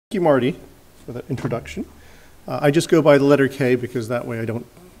Thank you, Marty, for that introduction. I just go by the letter K because that way I don't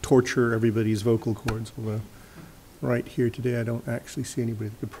torture everybody's vocal cords. Although right here today I don't actually see anybody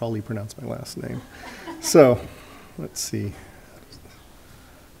that could probably pronounce my last name. So let's see.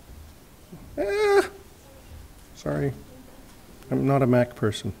 Sorry, I'm not a Mac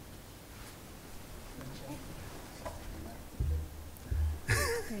person. There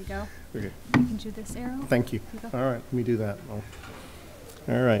you go. Okay. You can do this arrow. Thank you. You go. All right, let me do that.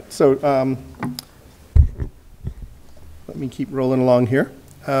 All right, so let me keep rolling along here.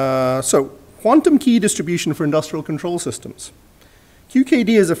 So quantum key distribution for industrial control systems. QKD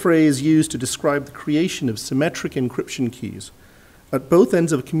is a phrase used to describe the creation of symmetric encryption keys at both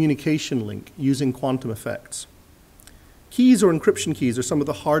ends of a communication link using quantum effects. Keys or encryption keys are some of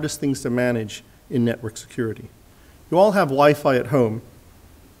the hardest things to manage in network security. You all have Wi-Fi at home.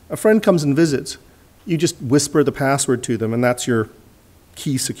 A friend comes and visits. You just whisper the password to them, and that's your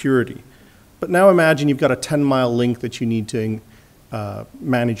key security. But now imagine you've got a 10-mile link that you need to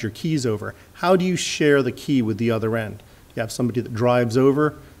manage your keys over. How do you share the key with the other end? You have somebody that drives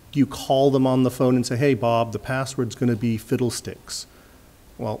over. Do you call them on the phone and say, hey, Bob, the password's going to be fiddlesticks?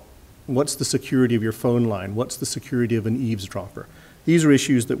 Well, what's the security of your phone line? What's the security of an eavesdropper? These are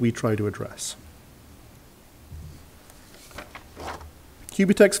issues that we try to address.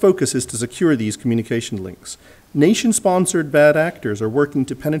 Qubitek's focus is to secure these communication links. Nation-sponsored bad actors are working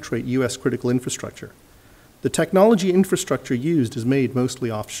to penetrate U.S. critical infrastructure. The technology infrastructure used is made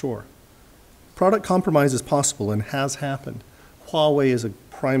mostly offshore. Product compromise is possible and has happened. Huawei is a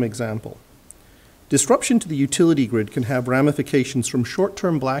prime example. Disruption to the utility grid can have ramifications from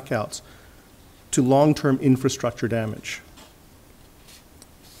short-term blackouts to long-term infrastructure damage.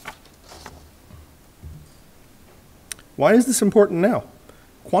 Why is this important now?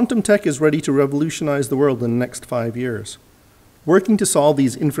 Quantum tech is ready to revolutionize the world in the next 5 years. Working to solve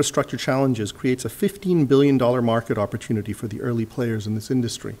these infrastructure challenges creates a $15 billion market opportunity for the early players in this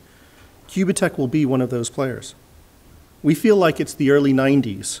industry. Qubitekk will be one of those players. We feel like it's the early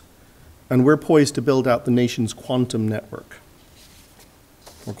 90s, and we're poised to build out the nation's quantum network,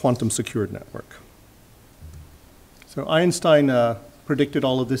 or quantum secured network. So Einstein predicted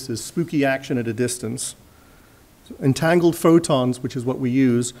all of this as spooky action at a distance. Entangled photons, which is what we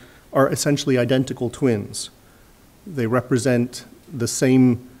use, are essentially identical twins. They represent the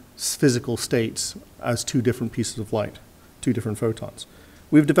same physical states as two different pieces of light, two different photons.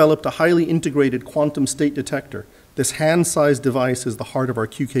 We've developed a highly integrated quantum state detector. This hand-sized device is the heart of our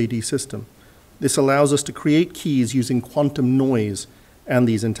QKD system. This allows us to create keys using quantum noise and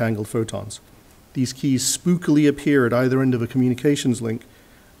these entangled photons. These keys spookily appear at either end of a communications link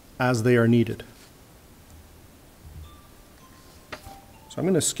as they are needed. So I'm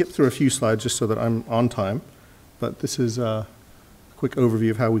going to skip through a few slides just so that I'm on time, but this is a quick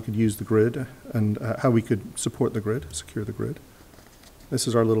overview of how we could use the grid and how we could support the grid, secure the grid. This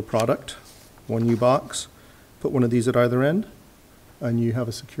is our little product, 1U box. Put one of these at either end, and you have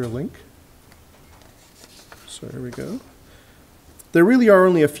a secure link. So here we go. There really are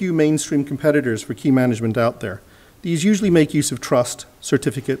only a few mainstream competitors for key management out there. These usually make use of trust,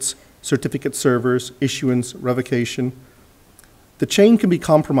 certificates, certificate servers, issuance, revocation. The chain can be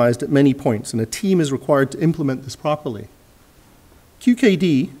compromised at many points, and a team is required to implement this properly.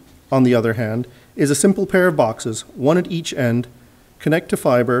 QKD, on the other hand, is a simple pair of boxes, one at each end, connect to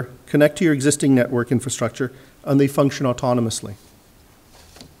fiber, connect to your existing network infrastructure, and they function autonomously.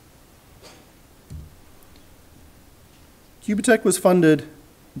 Qubitekk was funded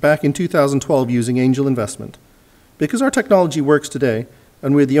back in 2012 using angel investment. Because our technology works today,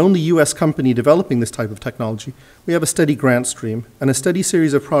 and we're the only US company developing this type of technology, we have a steady grant stream and a steady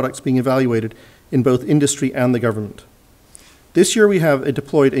series of products being evaluated in both industry and the government. This year we have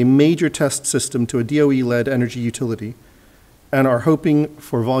deployed a major test system to a DOE-led energy utility and are hoping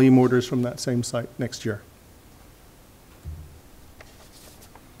for volume orders from that same site next year.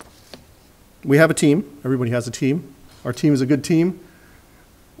 We have a team. Everybody has a team. Our team is a good team.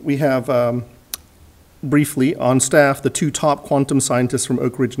 We have briefly on staff the two top quantum scientists from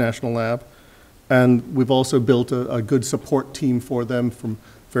Oak Ridge National Lab, and we've also built a good support team for them from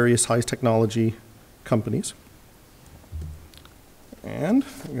various high technology companies. And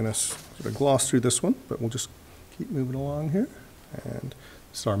I'm going to sort of gloss through this one, but we'll just keep moving along here. And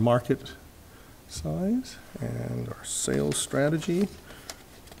this is our market size and our sales strategy,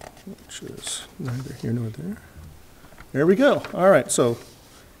 which is neither here nor there. There we go. All right, so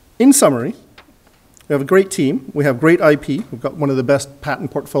in summary, we have a great team. We have great IP. We've got one of the best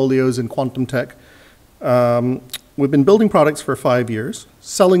patent portfolios in quantum tech. We've been building products for 5 years,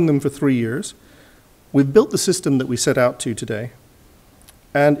 selling them for 3 years. We've built the system that we set out to today.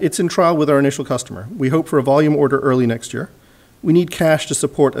 and it's in trial with our initial customer. We hope for a volume order early next year. We need cash to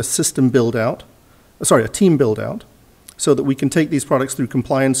support a team build-out, so that we can take these products through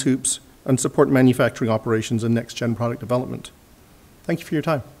compliance hoops and support manufacturing operations and next-gen product development. Thank you for your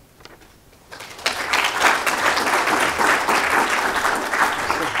time.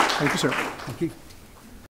 Thank you, sir. Thank you.